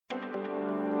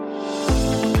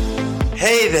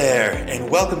Hey there,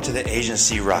 and welcome to the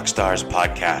Agency Rockstars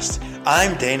podcast.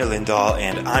 I'm Dana Lindahl,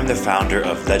 and I'm the founder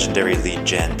of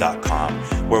LegendaryLeadGen.com,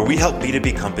 where we help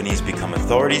B2B companies become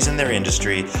authorities in their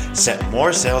industry, set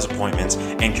more sales appointments,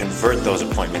 and convert those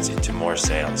appointments into more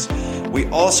sales. We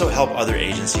also help other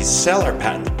agencies sell our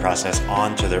patented process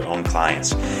on to their own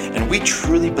clients. And we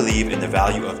truly believe in the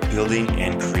value of building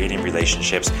and creating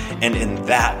relationships, and in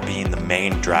that being the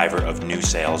main driver of new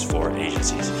sales for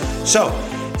agencies. So,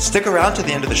 stick around to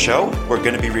the end of the show. We're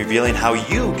going to be revealing how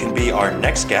you can be our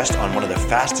next guest on one of the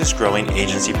fastest growing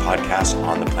agency podcasts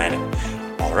on the planet.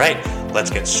 All right,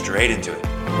 let's get straight into it.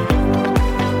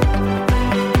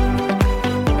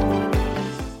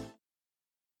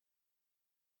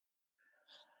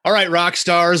 All right, rock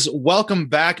stars, welcome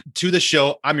back to the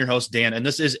show. I'm your host, Dan, and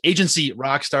this is Agency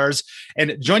Rockstars.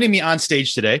 And joining me on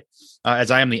stage today,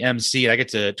 as I am the MC, I get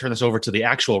to turn this over to the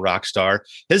actual rock star.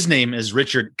 His name is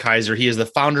Richard Kaiser. He is the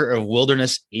founder of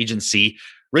Wilderness Agency.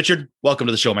 Richard, welcome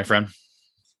to the show, my friend.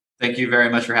 Thank you very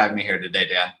much for having me here today,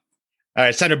 Dan. All right,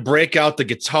 it's time to break out the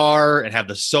guitar and have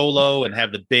the solo and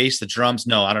have the bass, the drums.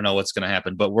 No, I don't know what's going to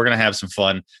happen, but we're going to have some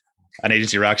fun on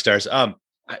Agency Rockstars.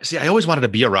 See, I always wanted to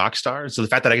be a rock star. So the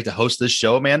fact that I get to host this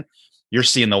show, man, you're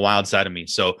seeing the wild side of me.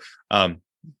 So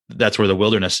that's where the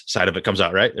wilderness side of it comes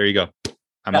out, right? There you go.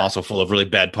 I'm also full of really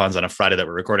bad puns on a Friday that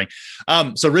we're recording.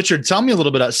 So Richard, tell me a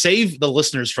little bit, save the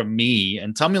listeners from me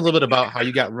and tell me a little bit about how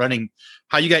you got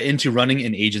into running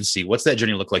an agency. What's that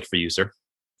journey look like for you, sir?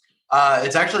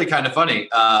 It's actually kind of funny.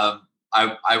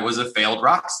 I was a failed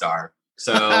rock star.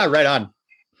 So right on.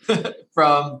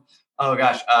 From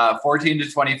 14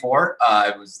 to 24,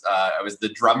 I was the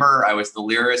drummer, I was the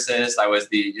lyricist, I was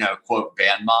the quote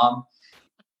band mom,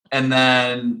 and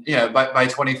then by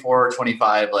 24 or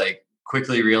 25, like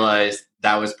quickly realized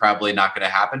that was probably not going to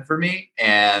happen for me,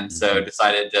 and so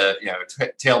decided to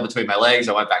tail between my legs.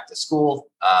 I went back to school.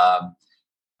 Thought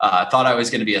I was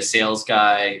going to be a sales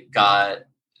guy. Got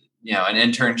an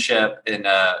internship in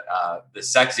the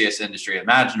sexiest industry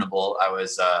imaginable. I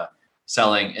was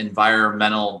selling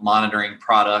environmental monitoring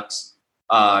products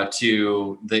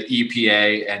to the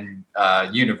EPA and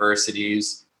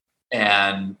universities,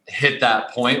 and hit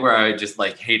that point where I just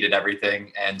hated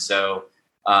everything. And so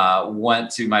went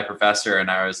to my professor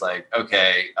and I was like,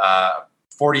 okay,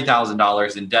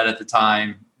 $40,000 in debt at the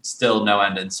time, still no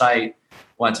end in sight.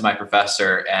 Went to my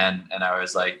professor and I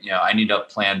was like, I need a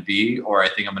plan B, or I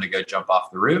think I'm going to go jump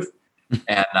off the roof.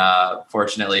 And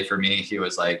fortunately for me, he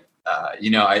was like,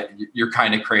 you're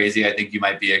kind of crazy. I think you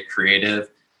might be a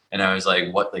creative. And I was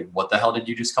like, what the hell did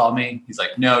you just call me? He's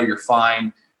like, no, you're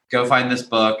fine. Go find this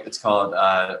book. It's called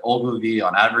Ogilvy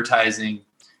on Advertising.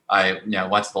 I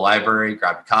went to the library,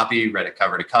 grabbed a copy, read it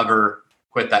cover to cover,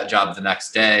 quit that job the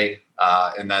next day,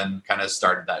 and then kind of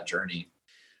started that journey.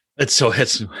 That's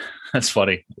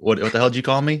funny. What the hell did you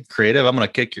call me? Creative? I'm gonna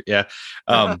kick your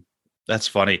That's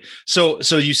funny. So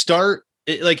you start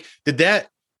did that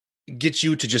get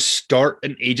you to just start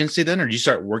an agency then, or did you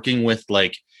start working with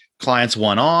clients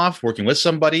one-off, working with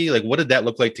somebody? What did that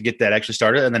look like to get that actually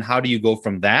started? And then how do you go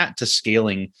from that to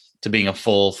scaling to being a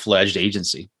full-fledged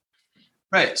agency?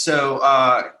 Right. So,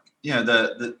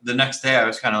 the next day I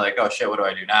was kind of like, oh shit, what do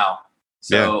I do now?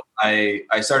 So I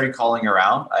started calling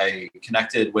around. I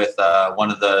connected with one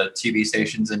of the TV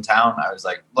stations in town. I was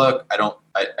like, look,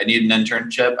 I need an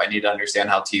internship. I need to understand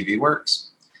how TV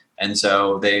works. And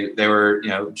so they were,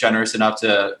 generous enough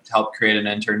to help create an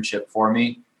internship for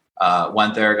me.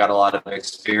 Went there, got a lot of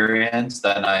experience.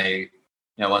 Then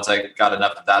once I got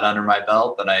enough of that under my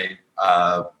belt, then I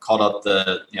called up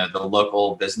the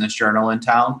local business journal in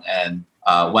town and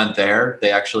went there.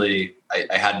 They actually,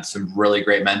 I had some really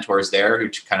great mentors there who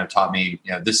kind of taught me,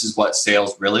 this is what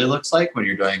sales really looks like when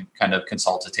you're doing kind of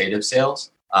consultative sales.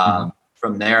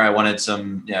 From there, I wanted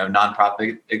some,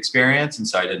 nonprofit experience. And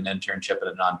so I did an internship at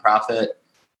a nonprofit,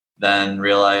 then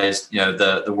realized,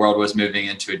 the world was moving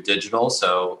into a digital.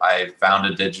 So I found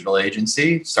a digital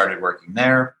agency, started working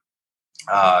there,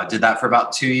 did that for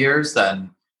about 2 years,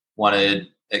 then wanted,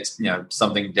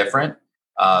 something different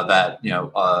that,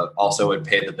 also would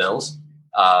pay the bills.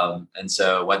 And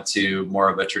so went to more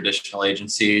of a traditional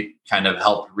agency, kind of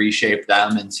helped reshape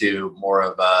them into more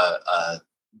of a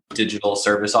digital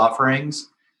service offerings.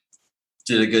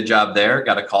 Did a good job there.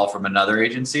 Got a call from another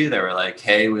agency. They were like,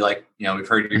 hey, we've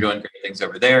heard you're doing great things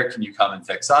over there. Can you come and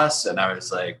fix us? And I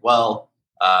was like, well,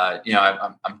 I'm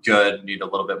good. Need a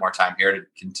little bit more time here to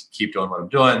keep doing what I'm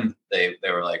doing. They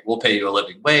were like, we'll pay you a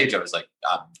living wage. I was like,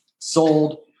 I'm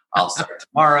sold. I'll start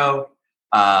tomorrow.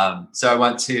 So I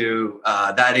went to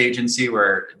that agency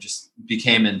where it just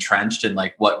became entrenched in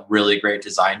like what really great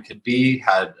design could be.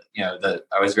 Had,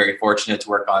 I was very fortunate to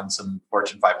work on some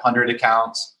Fortune 500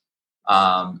 accounts.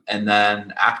 And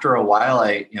then after a while,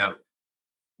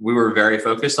 we were very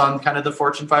focused on kind of the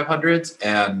Fortune 500s.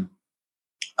 And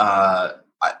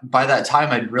by that time,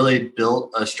 I'd really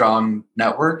built a strong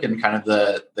network in kind of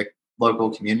the local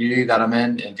community that I'm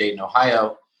in Dayton,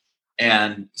 Ohio,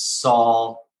 and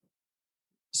saw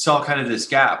kind of this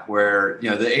gap where,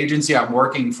 the agency I'm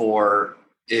working for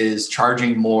is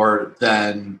charging more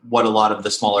than what a lot of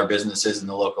the smaller businesses in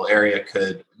the local area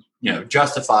could,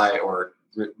 justify or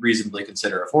reasonably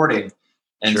consider affording.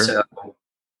 And Sure. so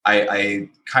I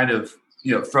kind of,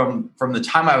 from the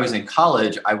time I was in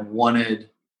college,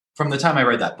 from the time I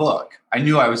read that book, I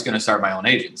knew I was going to start my own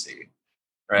agency,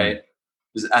 right?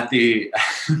 Because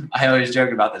I always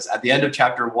joke about this. At the end of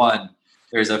chapter 1,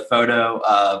 there's a photo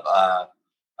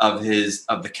of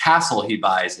the castle he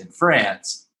buys in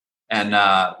France. And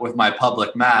with my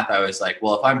public math, I was like,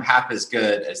 well, if I'm half as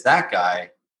good as that guy,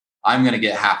 I'm going to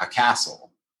get half a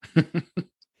castle.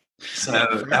 So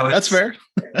that's fair.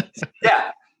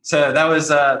 Yeah. So that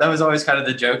was always kind of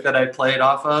the joke that I played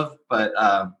off of. But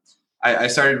I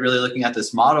started really looking at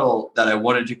this model that I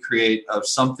wanted to create of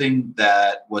something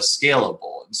that was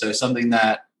scalable. And so something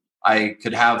that I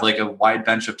could have like a wide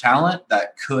bench of talent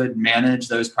that could manage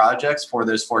those projects for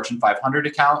those Fortune 500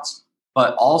 accounts,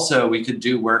 but also we could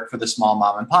do work for the small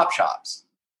mom and pop shops.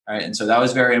 Right. And so that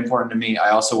was very important to me.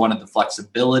 I also wanted the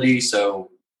flexibility.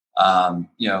 So,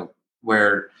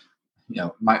 where,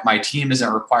 my team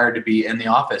isn't required to be in the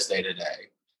office day to day.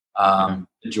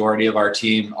 Majority of our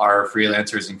team are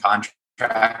freelancers and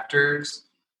contractors.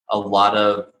 A lot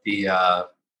of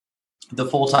the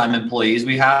full-time employees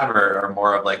we have are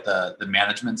more of like the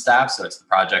management staff. So it's the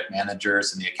project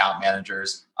managers and the account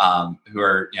managers who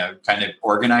are, kind of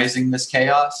organizing this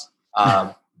chaos.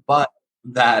 But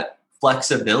that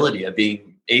flexibility of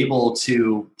being able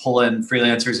to pull in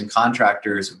freelancers and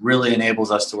contractors really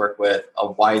enables us to work with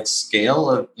a wide scale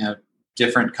of,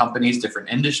 different companies, different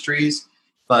industries,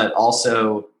 but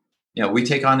also, we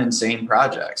take on insane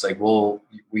projects. Like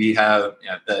we have,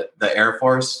 the Air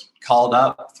Force called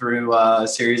up through a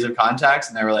series of contacts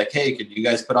and they were like, hey, could you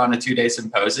guys put on a 2-day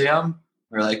symposium?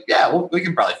 We're like, yeah, well, we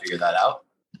can probably figure that out.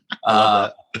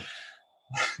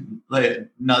 Like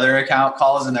another account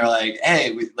calls and they're like,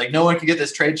 hey, no one could get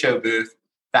this trade show booth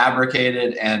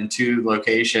fabricated and to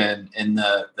location in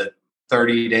the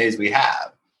 30 days we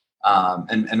have,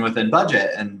 and within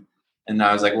budget. And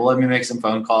I was like, well, let me make some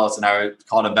phone calls. And I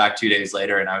called him back 2 days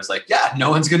later and I was like, yeah, no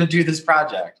one's going to do this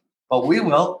project, but we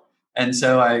will. And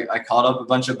so I called up a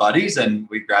bunch of buddies and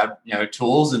we grabbed,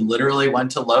 tools and literally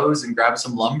went to Lowe's and grabbed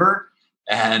some lumber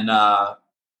and,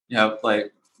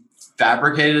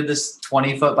 fabricated this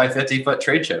 20-foot by 50-foot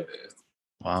trade show booth.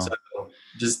 Wow. So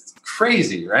just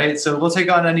crazy, right? So we'll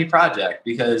take on any project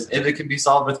because if it can be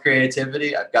solved with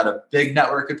creativity, I've got a big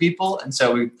network of people. And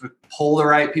so we pull the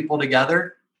right people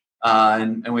together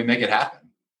and we make it happen.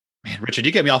 Man, Richard,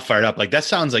 you get me all fired up. Like that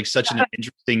sounds like such an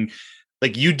interesting,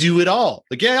 like you do it all.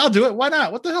 Like, yeah, I'll do it. Why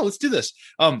not? What the hell? Let's do this.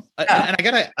 And I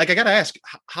gotta ask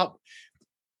how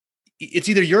it's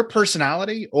either your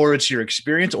personality or it's your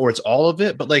experience or it's all of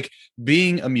it. But like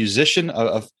being a musician,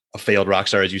 a failed rock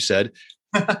star, as you said,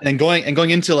 and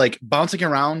going into like bouncing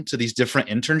around to these different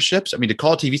internships. I mean, to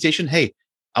call a TV station, hey,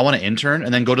 I want to intern,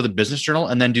 and then go to the Business Journal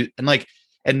and then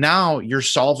and now you're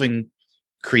solving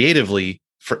creatively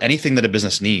for anything that a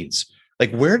business needs.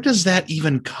 Like, where does that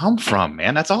even come from,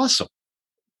 man? That's awesome.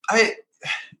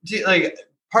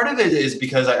 Part of it is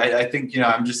because I think,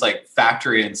 I'm just like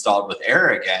factory installed with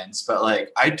arrogance, but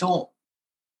like, I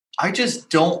just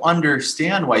don't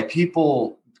understand why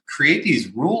people create these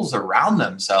rules around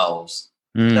themselves.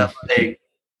 That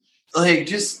they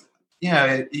just,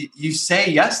 you say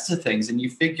yes to things and you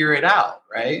figure it out.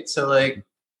 Right. So like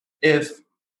if,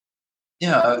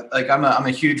 I'm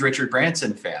a huge Richard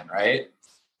Branson fan. Right.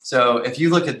 So if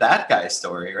you look at that guy's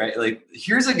story, right, like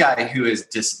here's a guy who is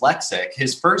dyslexic.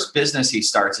 His first business he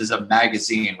starts is a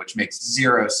magazine, which makes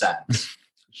 0 sense.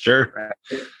 Sure.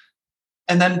 Right?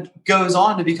 And then goes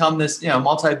on to become this,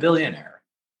 multi-billionaire,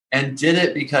 and did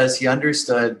it because he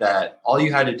understood that all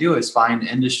you had to do is find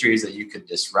industries that you could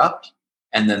disrupt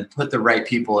and then put the right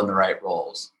people in the right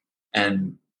roles.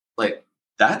 And like,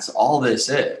 that's all this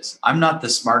is. I'm not the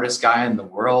smartest guy in the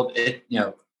world. It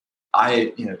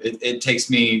takes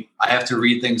me, I have to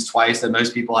read things twice that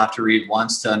most people have to read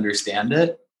once to understand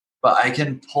it, but I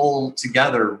can pull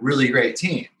together really great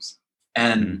teams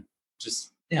and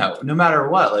just, no matter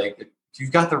what, like if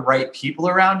you've got the right people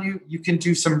around you, you can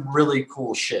do some really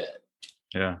cool shit.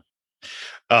 Yeah.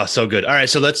 Oh, so good. All right.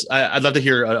 So I'd love to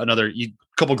hear another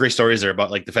couple great stories there about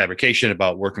like the fabrication,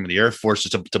 about working with the Air Force,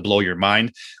 just to blow your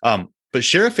mind. But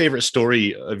share a favorite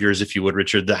story of yours, if you would,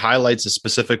 Richard, that highlights a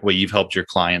specific way you've helped your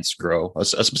clients grow, a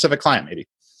specific client, maybe.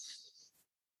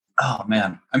 Oh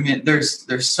man. I mean,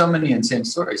 there's so many insane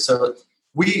stories. So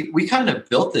we kind of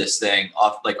built this thing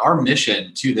off, like, our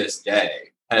mission to this day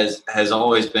has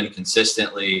always been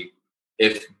consistently,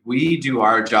 if we do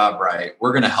our job right,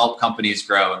 we're going to help companies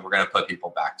grow and we're going to put people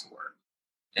back to work.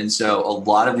 And so a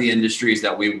lot of the industries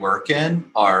that we work in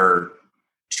are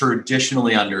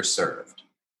traditionally underserved,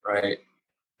 right?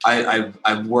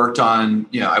 I've worked on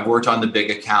the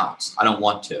big accounts. I don't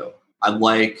want to. I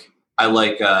like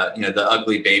the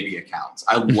ugly baby accounts.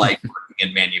 I like working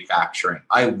in manufacturing.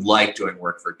 I like doing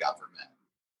work for government.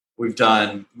 We've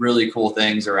done really cool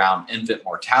things around infant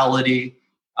mortality.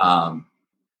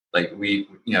 Like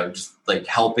just like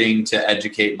helping to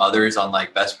educate mothers on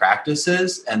like best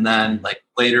practices. And then like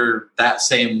later that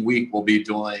same week, we'll be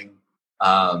doing,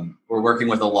 we're working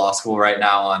with a law school right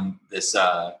now on this,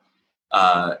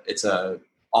 it's a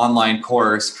online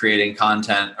course creating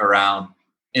content around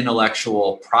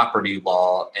intellectual property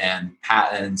law and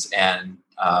patents and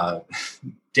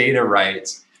data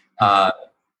rights,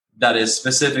 that is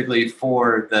specifically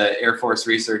for the Air Force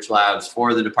Research Labs,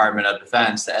 for the Department of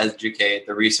Defense, to educate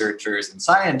the researchers and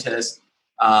scientists.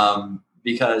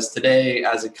 Because today,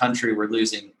 as a country, we're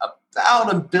losing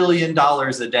about $1 billion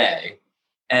a day,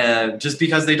 and just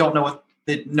because they don't know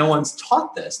no one's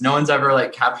taught this, no one's ever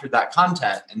like captured that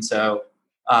content. And so,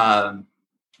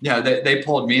 they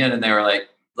pulled me in and they were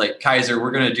like Kaiser,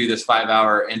 we're going to do this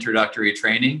 5-hour introductory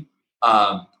training.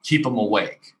 Keep them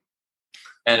awake.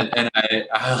 And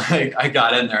I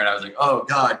got in there and I was like, oh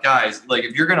God, guys, like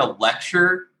if you're going to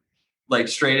lecture like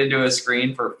straight into a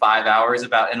screen for 5 hours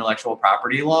about intellectual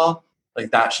property law,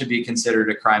 like that should be considered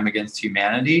a crime against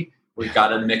humanity. We've got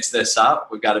to mix this up.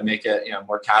 We've got to make it,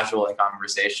 more casual and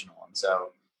conversational. And so,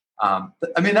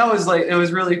 that was like, it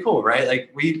was really cool, right?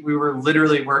 Like we were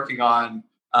literally working on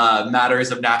matters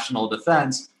of national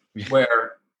defense,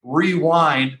 where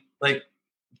rewind like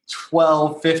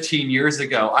 12, 15 years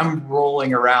ago, I'm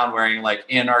rolling around wearing like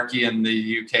Anarchy in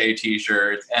the UK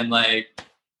t-shirts and like,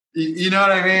 you know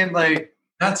what I mean? Like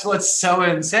that's what's so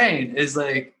insane is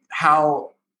like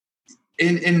how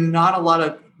in not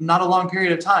a long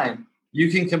period of time,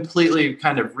 you can completely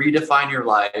kind of redefine your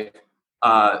life,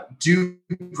 do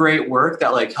great work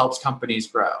that like helps companies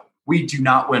grow. We do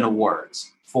not win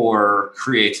awards for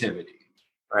creativity,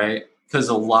 right? Because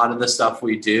a lot of the stuff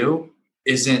we do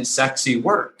isn't sexy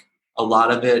work. A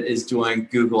lot of it is doing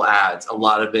Google ads. A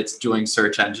lot of it's doing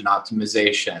search engine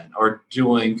optimization or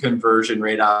doing conversion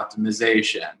rate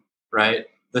optimization, right?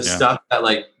 The stuff that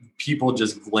like people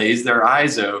just glaze their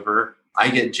eyes over, I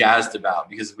get jazzed about,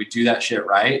 because if we do that shit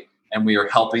right and we are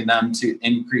helping them to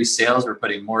increase sales, we're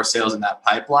putting more sales in that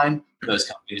pipeline. Those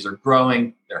companies are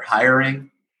growing, they're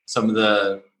hiring. Some of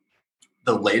the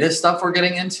latest stuff we're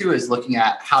getting into is looking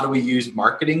at how do we use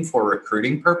marketing for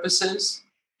recruiting purposes.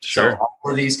 Sure. So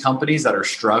all of these companies that are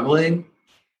struggling,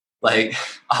 like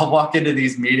I'll walk into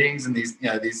these meetings and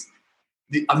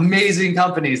the amazing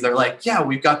companies, they're like, yeah,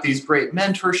 we've got these great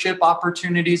mentorship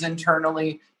opportunities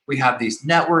internally. We have these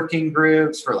networking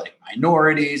groups for like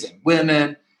minorities and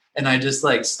women. And I just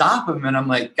like stop them and I'm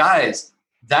like, guys,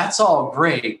 that's all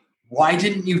great. Why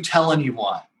didn't you tell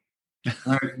anyone?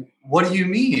 Like, what do you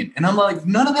mean? And I'm like,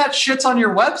 none of that shit's on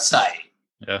your website.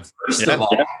 Yeah. First of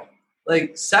all,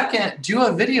 like, second, do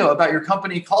a video about your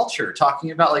company culture, talking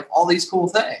about like all these cool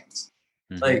things.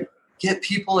 Mm-hmm. Like, get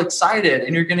people excited,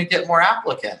 and you're going to get more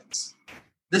applicants.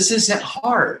 This isn't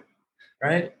hard,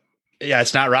 right? Yeah,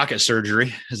 it's not rocket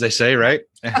surgery, as they say, right?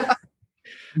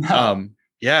 No.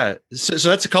 Yeah. So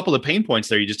that's a couple of pain points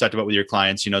there you just talked about with your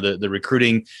clients, the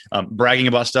recruiting, bragging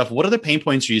about stuff. What other pain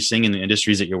points are you seeing in the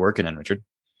industries that you're working in, Richard?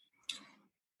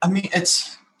 I mean,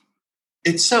 it's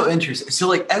so interesting. So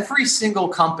like every single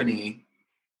company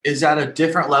is at a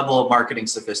different level of marketing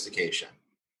sophistication.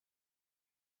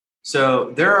 So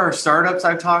there are startups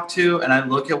I've talked to and I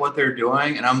look at what they're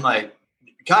doing and I'm like,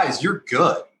 guys, you're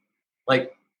good.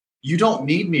 Like, you don't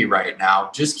need me right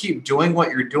now. Just keep doing what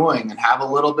you're doing and have a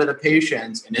little bit of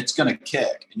patience and it's going to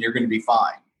kick and you're going to be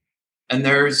fine. And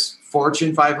there's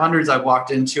Fortune 500s I've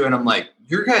walked into and I'm like,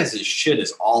 your guys' shit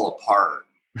is all apart.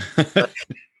 Like,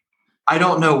 I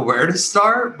don't know where to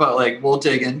start, but like, we'll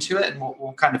dig into it and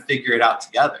we'll kind of figure it out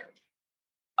together.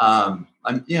 Cause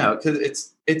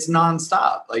it's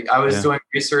nonstop. Like I was doing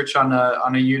research on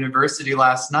a university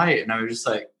last night and I was just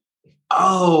like,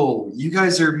 oh, you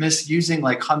guys are misusing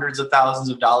like hundreds of thousands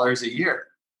of dollars a year.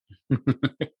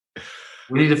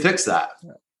 We need to fix that.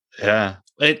 Yeah.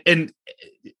 And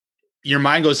your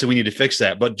mind goes to, we need to fix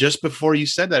that. But just before you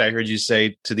said that, I heard you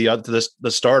say to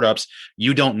the startups,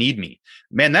 you don't need me.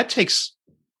 Man, that takes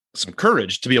some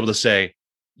courage to be able to say,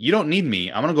 you don't need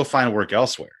me. I'm going to go find work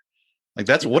elsewhere. Like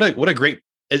that's what a great,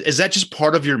 is that just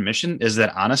part of your mission? Is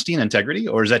that honesty and integrity,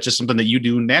 or is that just something that you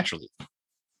do naturally?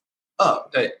 Oh,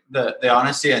 the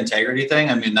honesty and integrity thing.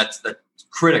 I mean, that's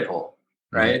critical,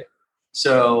 right? Mm-hmm.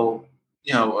 So,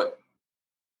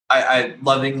 I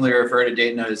lovingly refer to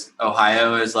Dayton as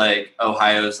Ohio as like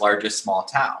Ohio's largest small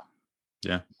town.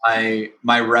 Yeah.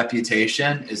 My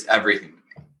reputation is everything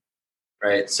to me,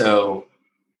 right? So,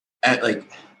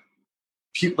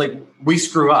 we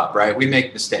screw up, right? We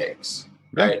make mistakes,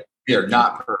 right? We are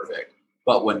not perfect,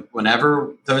 but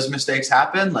whenever those mistakes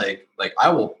happen, like I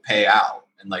will pay out,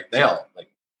 and like they'll like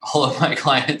all of my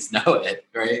clients know it,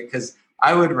 right? Because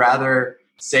I would rather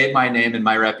save my name and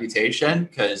my reputation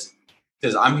because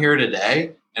I'm here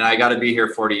today and I got to be here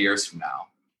 40 years from now.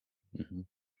 Mm-hmm.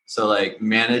 So like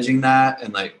managing that,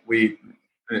 and like we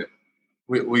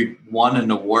won an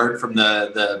award from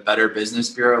the Better Business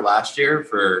Bureau last year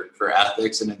for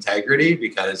ethics and integrity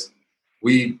because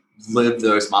we live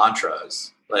those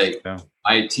mantras. Like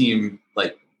my team,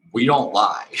 like we don't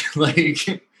lie.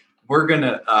 Like we're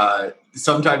gonna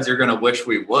sometimes you're gonna wish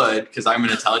we would, because I'm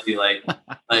gonna tell you like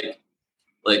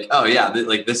oh yeah,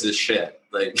 like this is shit.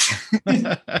 Like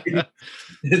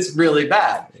it's really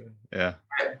bad. Yeah.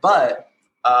 But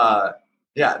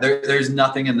there's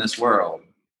nothing in this world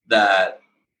that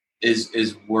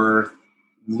is worth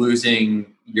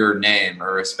losing your name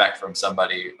or respect from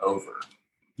somebody over.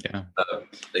 Yeah.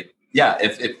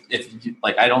 If you,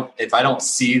 like if I don't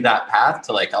see that path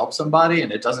to like help somebody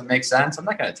and it doesn't make sense, I'm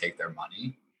not going to take their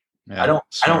money. Yeah, I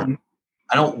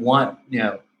don't want,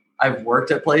 I've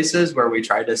worked at places where we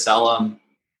tried to sell them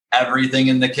everything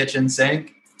in the kitchen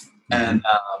sink, mm-hmm.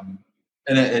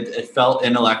 and it felt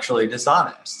intellectually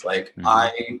dishonest. Like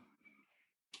mm-hmm.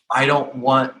 I don't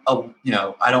want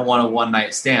I don't want a one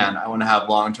night stand. I want to have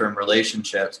long-term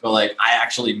relationships, but like, I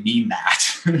actually mean that.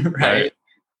 Right.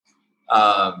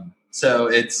 So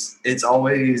it's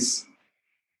always,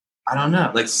 I don't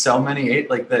know, like so many,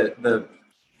 like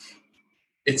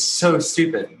it's so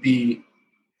stupid. The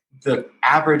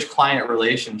average client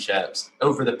relationships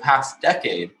over the past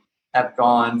decade have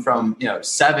gone from,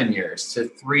 7 years to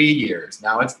 3 years.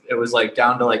 Now it was like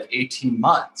down to like 18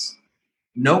 months.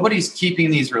 Nobody's keeping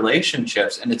these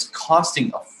relationships, and it's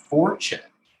costing a fortune,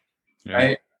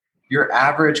 right? Your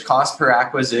average cost per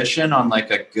acquisition on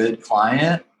like a good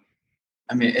client,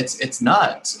 I mean, it's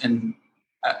nuts. And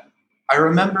I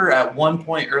remember at one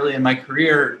point early in my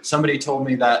career, somebody told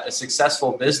me that a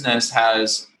successful business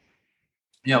has,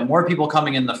 more people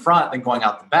coming in the front than going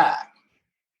out the back.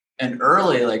 And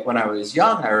early, like when I was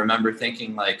young, I remember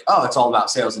thinking like, oh, it's all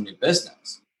about sales and new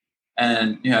business.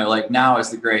 And, like now as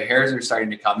the gray hairs are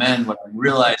starting to come in, what I'm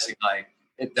realizing like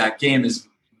that game is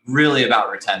really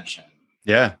about retention.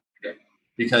 Yeah.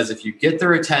 Because if you get the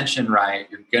retention right,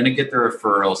 you're going to get the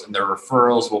referrals, and the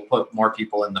referrals will put more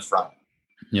people in the front.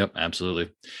 Yep, absolutely.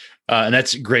 And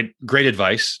that's great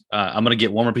advice. I'm going to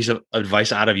get one more piece of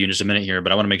advice out of you in just a minute here,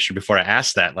 but I want to make sure before I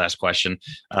ask that last question,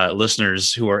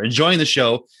 listeners who are enjoying the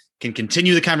show can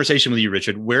continue the conversation with you,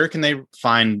 Richard. Where can they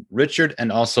find Richard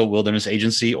and also Wilderness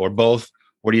Agency, or both?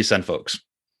 Where do you send folks?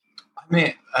 I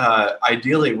mean,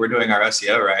 ideally, we're doing our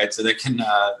SEO right, so they can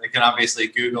obviously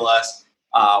Google us.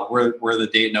 We're the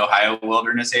Dayton, Ohio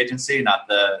Wilderness Agency, not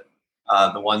the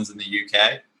ones in the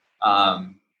UK.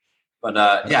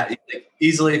 But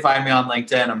easily find me on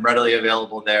LinkedIn. I'm readily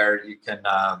available there. You can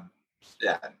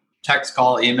text,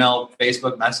 call, email,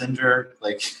 Facebook Messenger.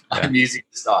 Like I'm easy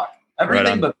to stalk.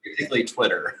 Everything but particularly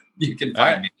Twitter. You can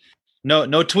find me. No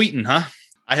tweeting, huh?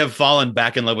 I have fallen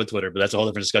back in love with Twitter, but that's a whole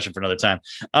different discussion for another time.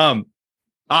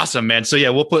 Awesome, man. So yeah,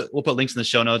 we'll put links in the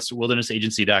show notes,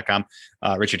 wildernessagency.com,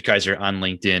 Richard Kaiser on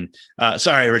LinkedIn.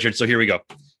 Sorry, Richard. So here we go.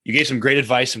 You gave some great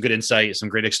advice, some good insight, some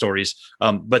great stories.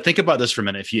 But think about this for a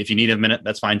minute. If you need a minute,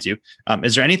 that's fine too.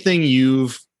 Is there anything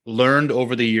you've learned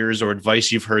over the years or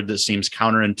advice you've heard that seems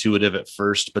counterintuitive at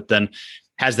first, but then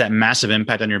has that massive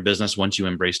impact on your business once you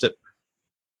embraced it?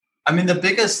 I mean, the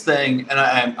biggest thing, and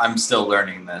I'm still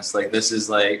learning this, like, this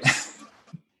is like,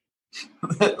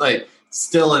 like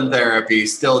still in therapy,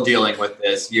 still dealing with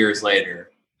this years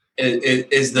later,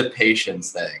 is the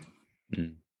patience thing,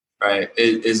 right?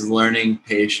 It is learning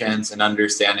patience and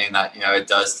understanding that, it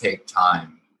does take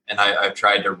time. And I've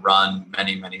tried to run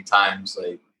many, many times.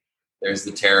 Like there's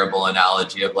the terrible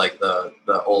analogy of like the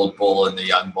old bull and the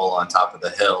young bull on top of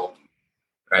the hill.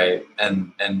 Right.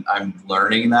 And I'm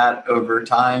learning that over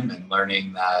time, and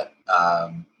learning that,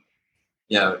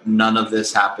 none of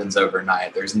this happens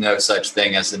overnight. There's no such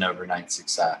thing as an overnight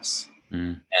success.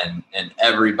 And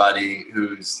everybody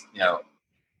who's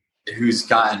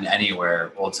gotten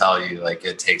anywhere will tell you like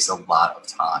it takes a lot of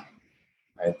time,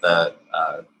 right? The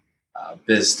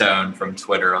BizStone from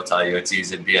Twitter will tell you it's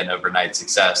easy to be an overnight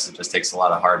success. It just takes a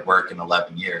lot of hard work in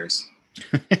 11 years.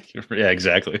 Yeah,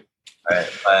 exactly. Right.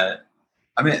 But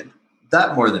I mean,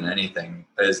 that more than anything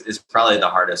is probably the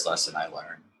hardest lesson I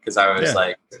learned, because I was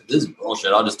like, this is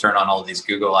bullshit. I'll just turn on all these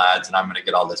Google ads and I'm going to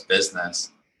get all this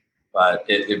business. But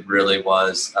it really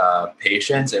was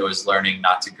patience. It was learning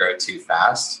not to grow too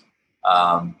fast.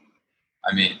 I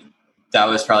mean, that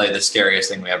was probably the scariest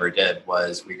thing we ever did.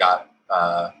 Was we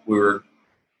were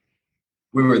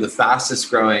the fastest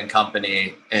growing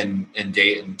company in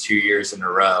Dayton 2 years in a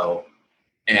row,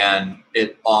 and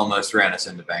it almost ran us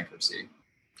into bankruptcy.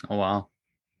 Oh wow!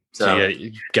 So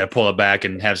you got to pull it back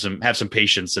and have some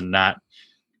patience and not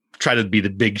try to be the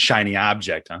big shiny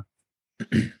object, huh?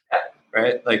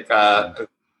 Right. Like, I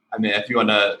mean, if you want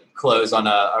to close on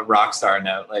a rock star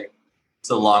note, like it's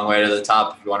a long way to the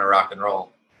top if you want to rock and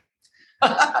roll.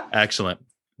 Excellent.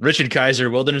 Richard Kaiser,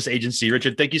 Wilderness Agency.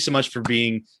 Richard, thank you so much for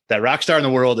being that rock star in the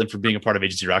world and for being a part of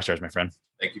Agency Rockstars, my friend.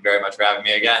 Thank you very much for having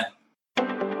me again.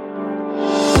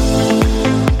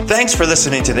 Thanks for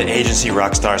listening to the Agency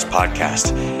Rockstars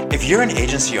podcast. If you're an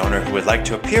agency owner who would like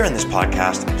to appear in this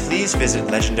podcast, please visit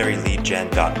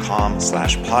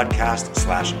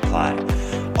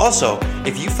legendaryleadgen.com/podcast/apply. Also,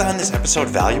 if you found this episode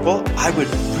valuable, I would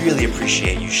really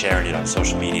appreciate you sharing it on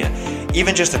social media.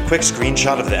 Even just a quick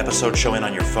screenshot of the episode showing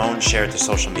on your phone shared to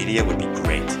social media would be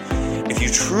great. If you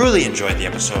truly enjoyed the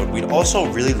episode, we'd also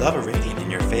really love a rating in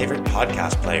your favorite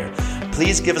podcast player.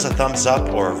 Please give us a thumbs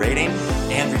up or a rating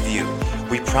and review.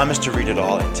 We promise to read it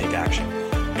all and take action.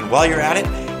 And while you're at it,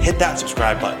 hit that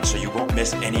subscribe button so you won't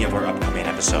miss any of our upcoming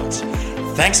episodes.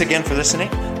 Thanks again for listening.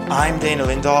 I'm Dana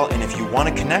Lindahl, and if you want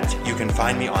to connect, you can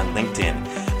find me on LinkedIn.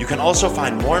 You can also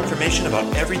find more information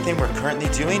about everything we're currently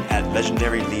doing at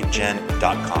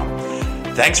legendaryleadgen.com.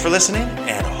 Thanks for listening,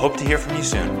 and hope to hear from you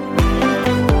soon.